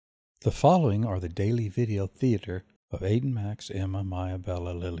The following are the daily video theater of Aiden, Max, Emma, Maya,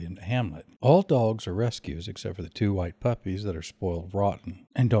 Bella, Lily, and Hamlet. All dogs are rescues except for the 2 white puppies that are spoiled rotten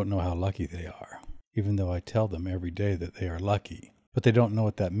and don't know how lucky they are, even though I tell them every day that they are lucky. But they don't know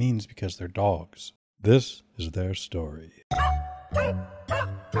what that means because they're dogs. This is their story.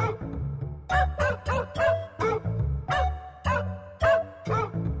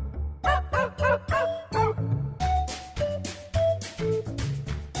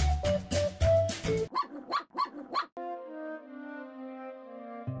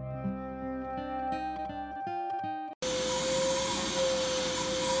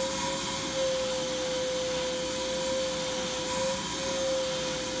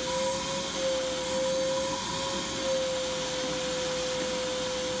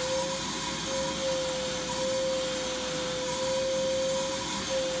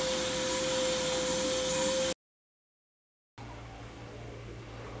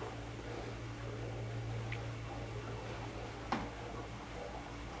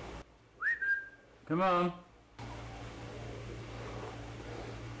 Come on.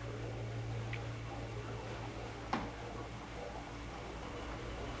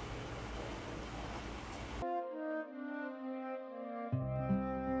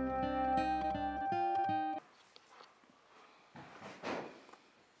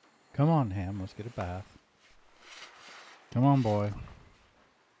 Come on, Ham, let's get a bath. Come on, boy.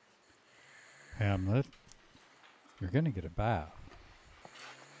 Hamlet, you're gonna get a bath.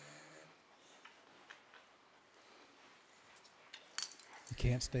 You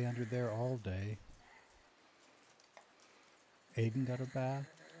can't stay under there all day. Aiden got a bath.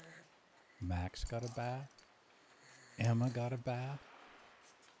 Max got a bath. Emma got a bath.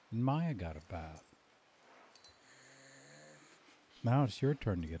 And Maya got a bath. Now it's your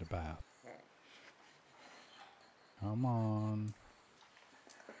turn to get a bath. Come on.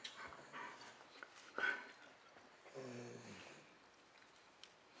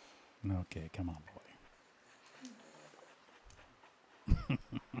 Okay, come on, boy.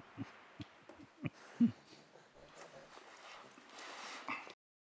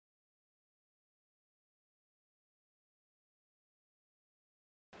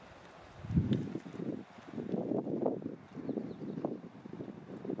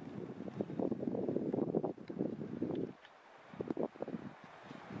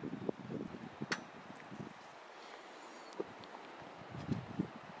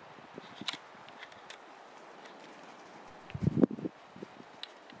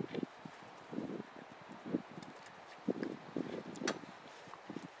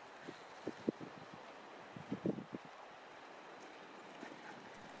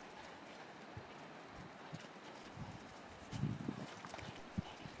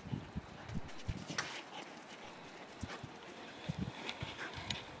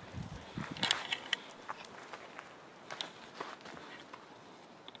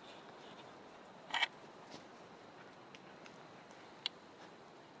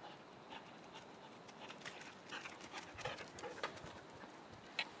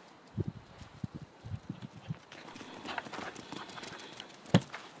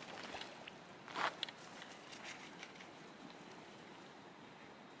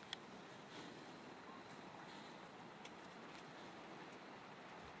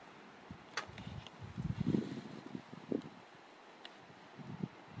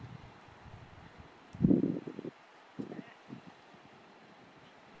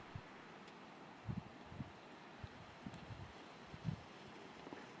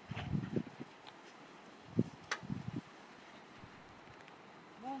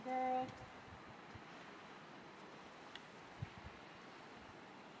 Girl.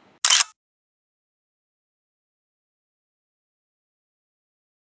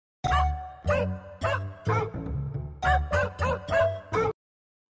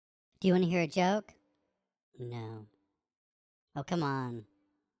 Do you want to hear a joke? No. Oh, come on.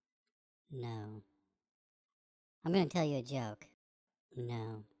 No. I'm going to tell you a joke.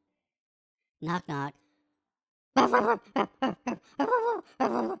 No. Knock, knock.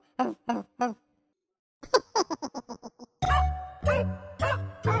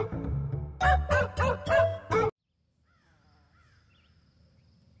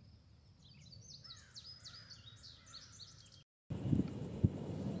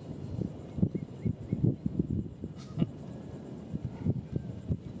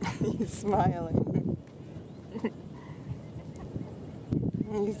 He's smiling.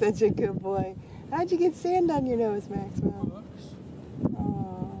 You're such a good boy. How'd you get sand on your nose, Maxwell?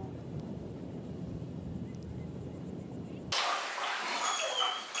 Oh.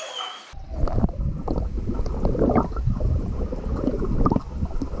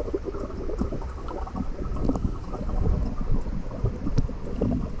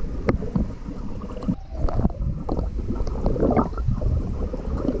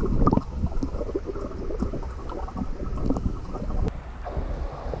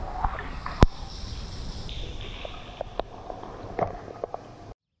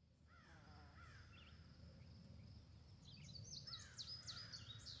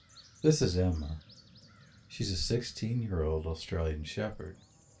 This is Emma. She's a 16-year-old Australian Shepherd,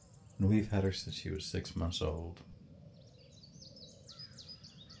 and we've had her since she was 6 months old.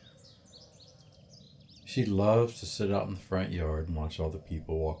 She loves to sit out in the front yard and watch all the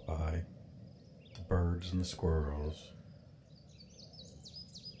people walk by, the birds and the squirrels.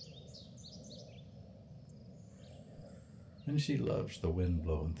 And she loves the wind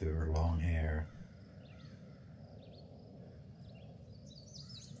blowing through her long hair.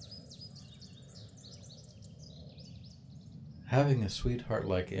 Having a sweetheart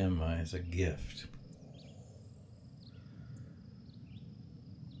like Emma is a gift.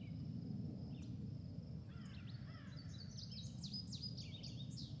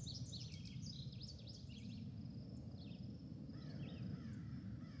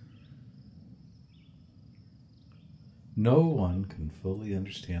 No one can fully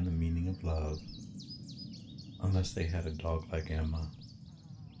understand the meaning of love unless they had a dog like Emma.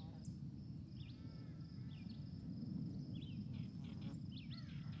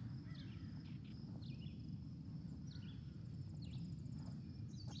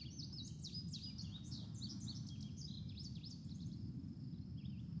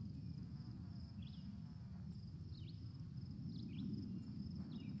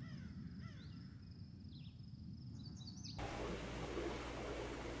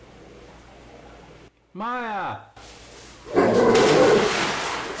 Maya!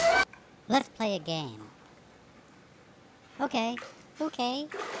 Let's play a game. Okay.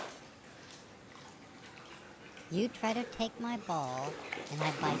 You try to take my ball, and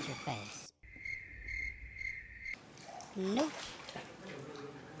I bite your face. Nope.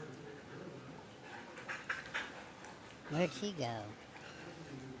 Where'd she go?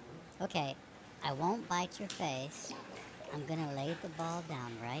 Okay, I won't bite your face. I'm gonna lay the ball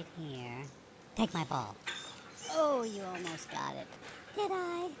down right here. Take my ball. Oh, you almost got it. Did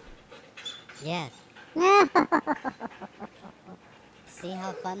I? Yes. See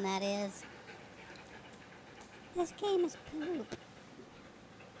how fun that is? This game is poop.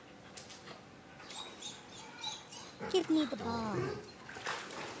 Give me the ball.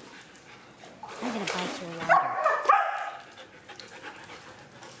 I'm gonna bite your water.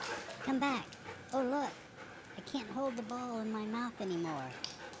 Come back. Oh, look. I can't hold the ball in my mouth anymore.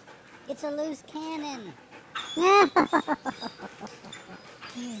 It's a loose cannon. You're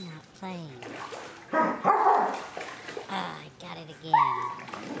not playing. Ah, I got it again.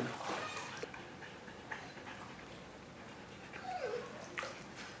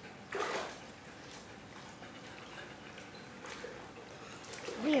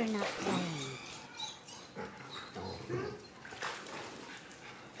 We are not playing.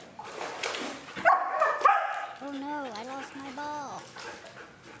 Oh no, I lost my ball.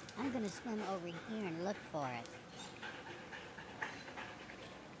 I'm gonna swim over here and look for it.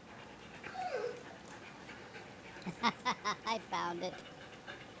 I found it.